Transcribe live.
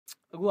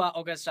အခုက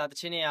orchestra တ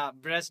ချင်းတွေက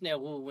brass နဲ့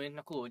wood ဝင်း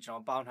နှစ်ခုကိုကျွန်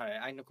တော်ပေါင်းထားတယ်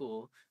အဲ့နှစ်ခု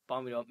ကိုပေါ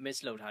င်းပြီးတော့ mix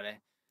လုပ်ထားတယ်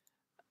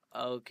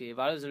okay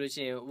ဘာလို့ဆိုလို့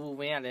ရှိရင် wood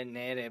ဝင်းကလည်းန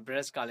ည်းတယ်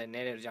brass ကလည်းန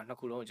ည်းတယ်ဆိုတော့နှစ်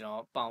ခုလုံးကိုကျွန်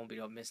တော်ပေါင်းပြီး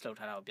တော့ mix လုပ်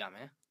ထားတာကိုပြမ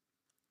ယ်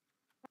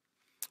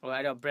ဟို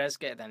အဲ့တော့ brass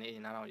ကဲ့အတန်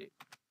လေးနားထောင်ကြည့်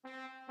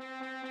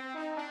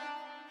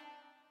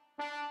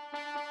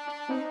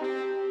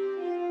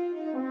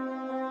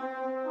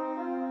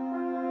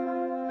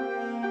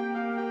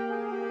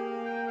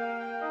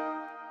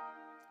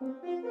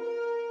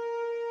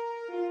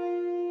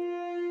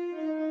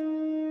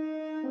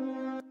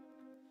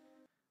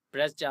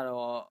brass ကြ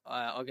တော့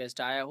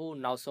orchestra ရဲ့ဟို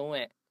နောက်ဆုံး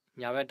ရဲ့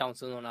ညာဘက်တောင်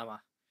ဆုံးနားမှာ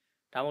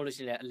ဒါမှမဟုတ်လို့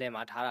ရှိရင်အလယ်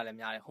မှာထားတာလည်း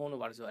များတယ် home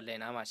လို့ပါလို့ဆိုအလယ်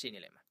နားမှာရှိနေ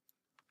လိမ့်မယ်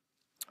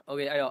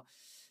okay အဲ့တော့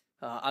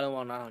အားလုံး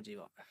ပေါင်းနားထောင်ကြည့်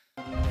ပါ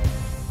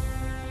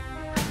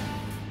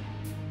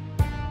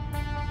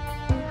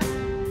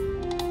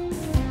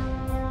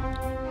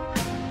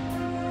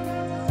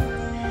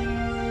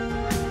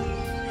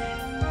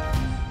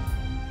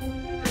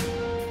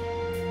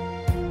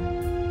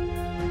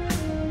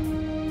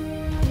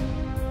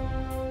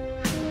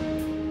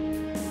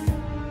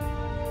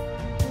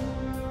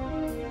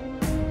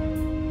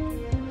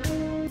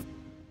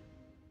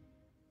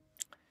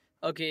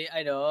โอเค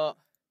အဲ့တော့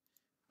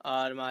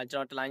ဒီမှာကျွ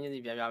န်တော်တလိုင်းချင်းစီ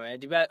ပြပြမယ်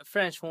ဒီဘက်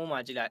French horn မှာ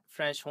ကြည့်လိုက်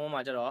French horn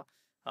မှာကျတော့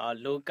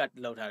low cut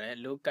လောက်ထားတယ်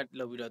low cut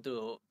လောက်ပြီးတော့သူ့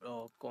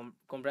ကို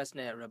compress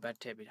နဲ့ reverb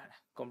ထည့်ပေးထားတယ်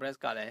compress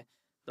ကလည်း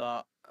သူက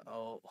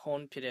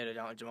horn ဖြစ်တဲ့အတွက်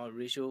ကြောင့်ကျွန်တော်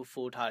ratio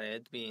 4ထားတယ်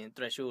ပြီးရင်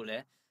threshold ကိုလ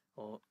ည်း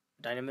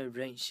dynamic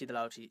range ရှိတဲ့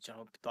လောက်အထိကျွန်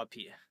တော်သွားဖြ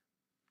ည့်တယ်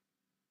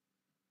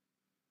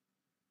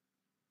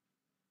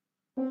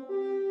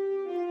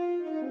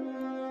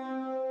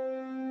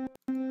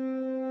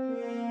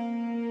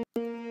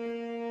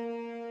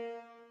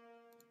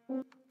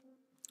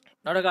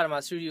နောက်တစ်ခါမှာ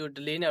studio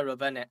delay နဲ့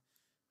reverb နဲ့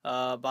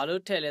ဘာ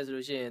လို့ထည့်လဲဆို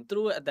လို့ရှိရင်သူ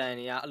တို့ရဲ့အတန်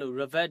တွေကအဲ့လို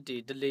reverb တွေ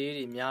delay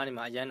တွေများနေ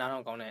မှာအရန်နား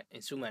တော့ကောင်းတဲ့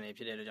instrument တွေ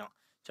ဖြစ်တဲ့အတွက်ကြောင့်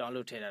ကျွန်တော်အဲ့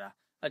လိုထည့်ထားတာ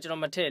ကျွန်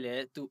တော်မထည့်လဲ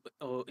သူ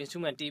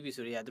instrument တီးပြီ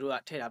ဆိုတော့သူတို့က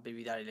ထည့်ထားပေး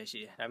ပြီးသားတွေလည်းရှိ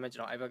တယ်ဒါပေမဲ့ကျွ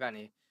န်တော်အဲ့ဘက်က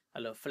နေ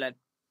အဲ့လို flat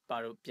ပါ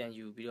တော့ပြန်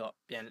ယူပြီးတော့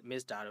ပြန်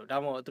mix တာတော့ဒါ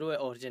မှမဟုတ်သူတို့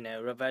ရဲ့ original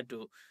reverb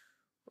တို့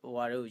ဟို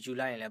ဟာတို့ယူ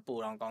လိုက်ရင်လည်းပို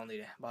တော့ကောင်းသေး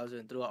တယ်ဘာလို့ဆို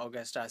ရင်သူတို့က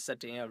orchestra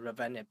setting ရဲ့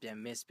reverb နဲ့ပြန်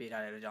mix ပေး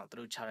ထားတဲ့အတွက်ကြောင့်သူ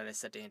တို့ချထားတဲ့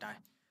setting အတိုင်း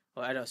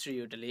အဲ့တော့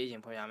studio delay ရ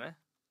င်ဖွင့်ရမယ်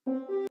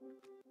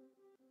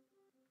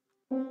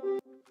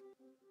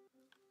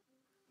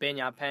ပ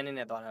ညာဖန်း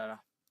နဲ့သွားထားတာ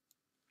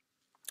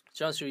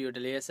ကျွန်တော် studio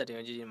delay ရဲ့ setting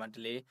ကိုကြည့်ကြည့်မှာ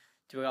delay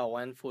ဒီဘက်က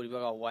14ဒီဘ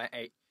က်က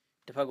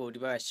18တစ်ဖက်ကဒီ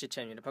ဘက်က8ချ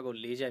က်မြည်တစ်ဖက်က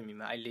4ချက်မြည်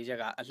မှာအဲ့4ချက်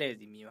ကအလှည့်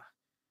စီမြည်ပါ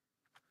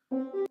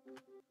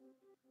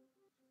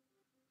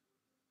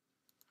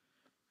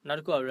နောက်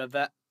တစ်ခုက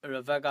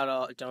reverb က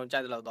တော့ကျွန်တော်ကြို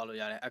က်တဲ့လောက်သွားလို့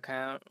ရတယ်အခ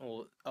န်း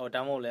တ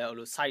မ်းမို့လဲဟို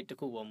လို site တစ်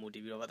ခုပေါ်မူတ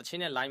ည်ပြီးတော့တချ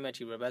င်းနဲ့ line match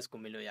reverb ကို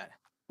မြည်လို့ရတယ်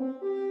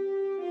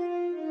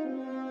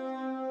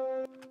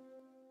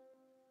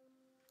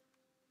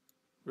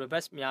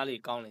reverb များလေ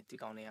ကောင်းလေဒီ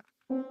ကောင်းလေးက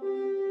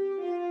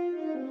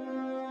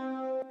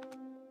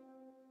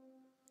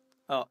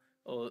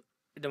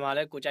ဒီမှာ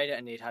လဲကိုကြိုက်တဲ့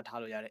အနေထားထား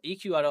လို့ရတယ်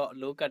EQ ကတော့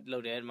low cut လု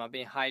ပ်တယ်ဒီမှာပြ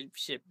င် high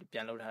shift ပြ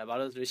န်လုပ်ထားတယ်ဘာ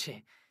လို့ဆိုလို့ရှိ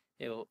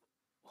ရင်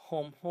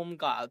home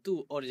ကသူ့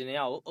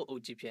original ကိုအု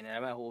ပ်ကြီးဖြစ်နေတ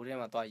ယ်ဒါပေမဲ့ဟိုထဲ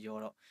မှာသွားရော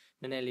တော့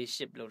နည်းနည်းလေး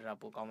shift လုပ်ထားတာ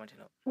ပိုကောင်းမှထင်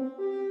လို့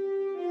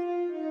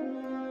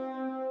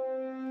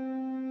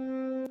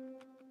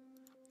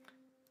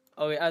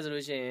okay အဲ့ဆို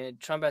လို့ရှိရင်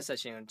trumpet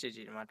section ကိုကြည့်ကြ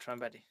ည့်ဒီမှာ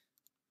trumpet တွေ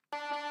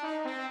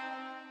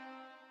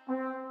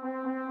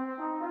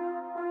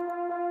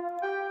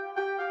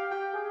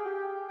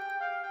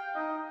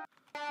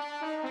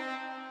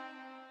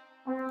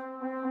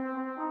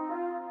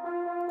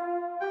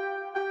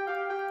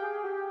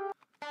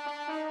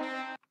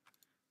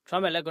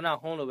trumpet လည်းခုန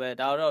home လိုပဲ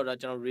ဒါတော့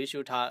ကျွန်တော် ratio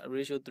 3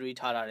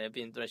ထားရတယ်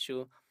ပြီးရင်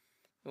threshold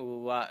ဟို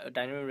က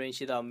dynamic range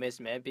ရှိတော့ mix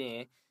မယ်ပြီးရ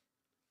င်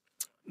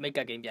make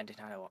up gain ပြန်တင်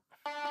ထားတယ်ပေါ့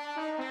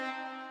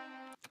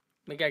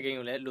make up gain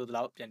ကိုလည်းလိုသ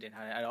လောက်ပြန်တင်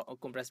ထားတယ်အဲ့တော့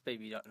compress ပိတ်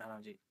ပြီးတော့နားထော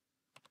င်ကြည့်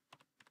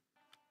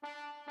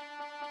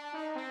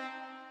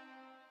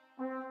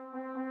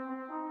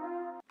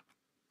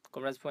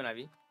compress ဖွင့်လိုက်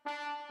ပြီ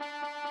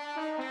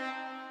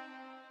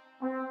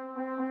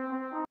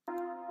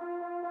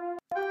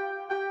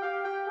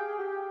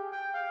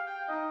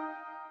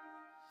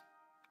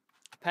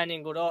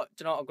panning ကိုတော့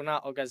ကျွန်တော်ခုန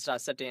orchestra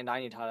setting အတို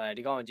င်းနေထားတာ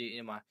ဒီကောင်ကြည့်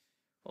ဒီမှာ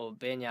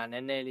ဘယ်ညာန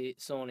ည်းနည်းလေး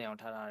စွန်းနေအောင်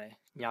ထားထားတယ်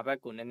ညာဘက်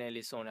ကိုနည်းနည်း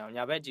လေးစွန်းနေအောင်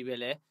ညာဘက်ကြည့်ပဲ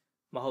လဲ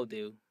မဟုတ်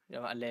သေးဘူးဒီ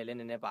မှာအလဲလေး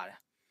နည်းနည်းပါတယ်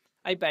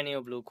အဲ့ panning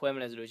ကိုဘယ်လိုခွဲမ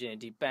လဲဆိုလို့ရှိရင်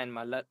ဒီ pan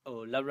မှာ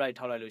left right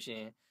ထောက်လိုက်လို့ရှိ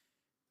ရင်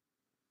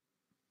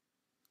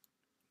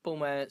ပုံ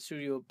မှန်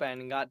studio pan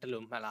ကဒီ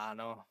လိုမှတ်လာ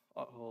နော်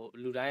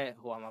လူတိုင်းရဲ့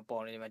ဟိုမှာ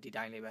ပေါ်နေမှာဒီ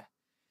တိုင်းလေးပဲ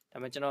ဒါပေ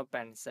မဲ့ကျွန်တော်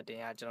pan setting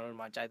ကကျွန်တော်တို့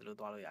မှာကြိုက်တယ်လို့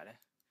သွားလို့ရတယ်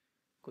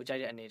ကိုကြိုက်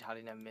တဲ့အနေထား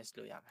လေးနဲ့ mix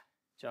လို့ရမယ်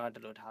ကျွန်တော်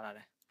ဒီလိုထားရတ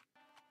ယ်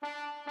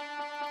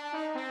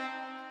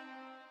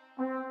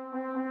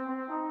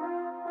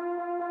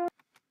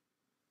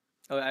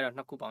အဲ့တော့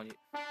နှစ်ခုပေါင်းကြည့်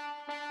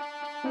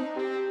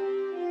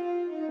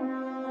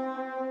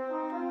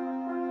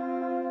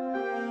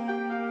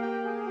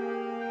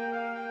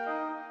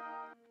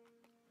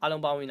အား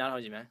လုံးပေါင်းပြီးနားထော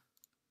င်ကြည့်မယ်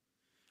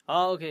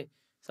okay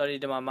sorry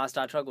ဒီမှာ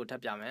master track ကိုထ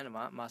ပ်ပြမယ်ဒီ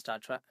မှာ master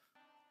track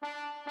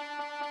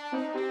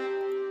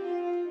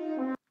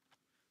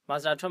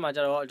master ထွက်မှာကျ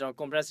တော့ကျွန်တော်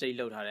compress တွေ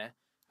လောက်ထားတယ်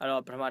အဲ့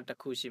တော့ပထမတစ်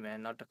ခုရှိမယ်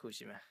နောက်တစ်ခု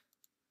ရှိမယ်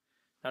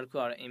နောက်တစ်ခုက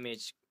တော့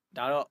image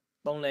ဒါတော့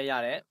သုံးလဲရ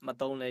တယ်မ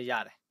သုံးလဲရ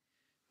တယ်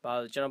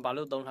ကျွန်တော်ဘာ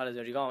လို့သုံးထားလဲ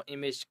ဆိုတော့ဒီကောင်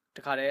image တ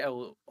ခါတည်း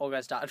ဟို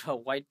Augusta အတွက်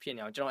white ဖြစ်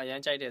နေအောင်ကျွန်တော်အရ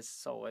င်ကြိုက်တဲ့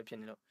software ဖြစ်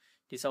နေလို့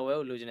ဒီ software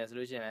ကိုလိုချင်တယ်ဆို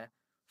လို့ရှိရင်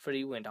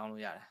free ဝင် down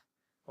လို့ရတယ်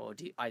ဟို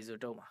ဒီ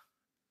isotope မှာ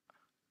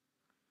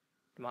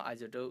ဒီမှာ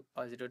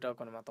isotope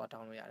ကိုမှသွား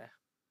down လို့ရတယ်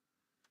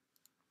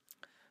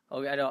ဟု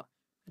တ်ကဲ့အဲ့တော့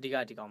အဓိက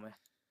ဒီကောင်ပဲ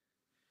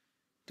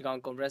ဒီကောင်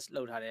compress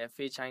လုပ်ထားတယ်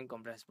face chain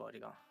compress ပေါ့ဒီ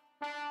ကောင်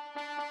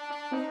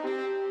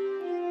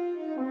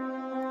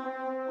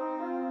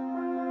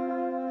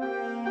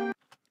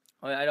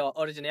ဟုတ်ကဲ့အဲ့တော့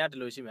original ကဒီ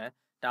လိုရှိမယ်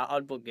ဒါ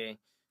output gain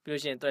ပြီး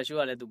လို့ရှိရင် threshold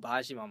ကလည်းသူဘာ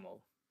ရှိမှာမဟုတ်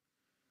ဘူး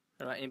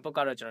အဲ့တော့ input က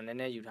တော့ကျွန်တော်နည်း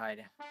နည်းယူထားရ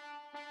တယ်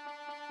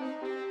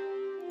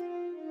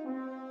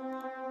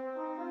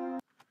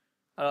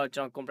အဲ့တော့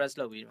ကျွန်တော် compress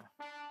လုပ်ပြီးပါ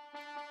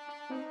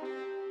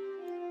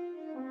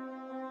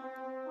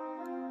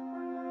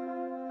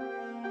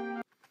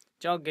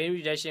ကျွန်တော် gain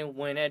reduction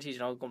ဝင်တဲ့အထိကျွ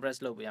န်တော် compress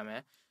လုပ်ပေးရမ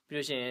ယ်ပြီး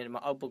လို့ရှိရင်ဒီ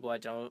မှာ output က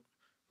ကျွန်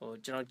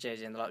တော်ကျယ်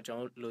ကျင်တော့ကျွန်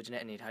တော်လိုချင်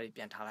တဲ့အနေအထားတွေ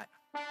ပြန်ထားလိုက်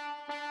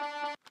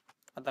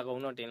အတကုံ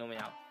တော့တင်လို့မ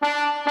ရဘူး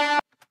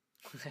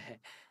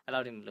အဲ့လော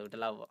က်ထိမလို့ဒီ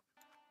လောက်ပေါ့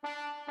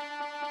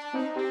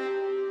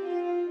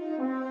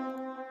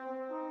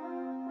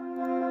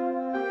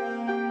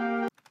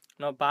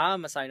နော်ဘာ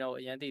မှမဆိုင်တော့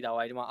အရင်သိတာ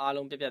ဝိုင်းဒီမှာအား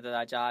လုံးပြက်ပြက်သား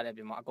သားကြားရတယ်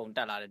ဒီမှာအကုန်တ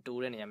က်လာတယ်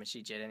တိုးတဲ့နေရာမရှိ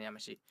ကျဲတဲ့နေရာမ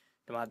ရှိ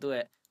ဒီမှာသူ့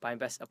ရဲ့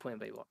bypass အဖွင့်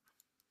ပိတ်ပေါ့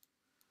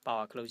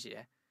power close ရှိတ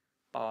ယ်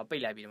power ပိ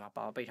တ်လိုက်ပြီးဒီမှာ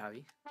power ပိတ်ထား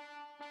ပြီ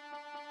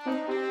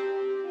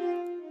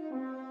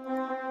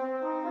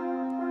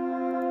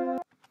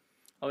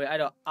ဟုတ်ကဲ့အဲ့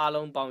တော့အား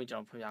လုံးပေါင်းပြီးကျွ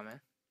န်တော်ဖွင့်ပြမယ်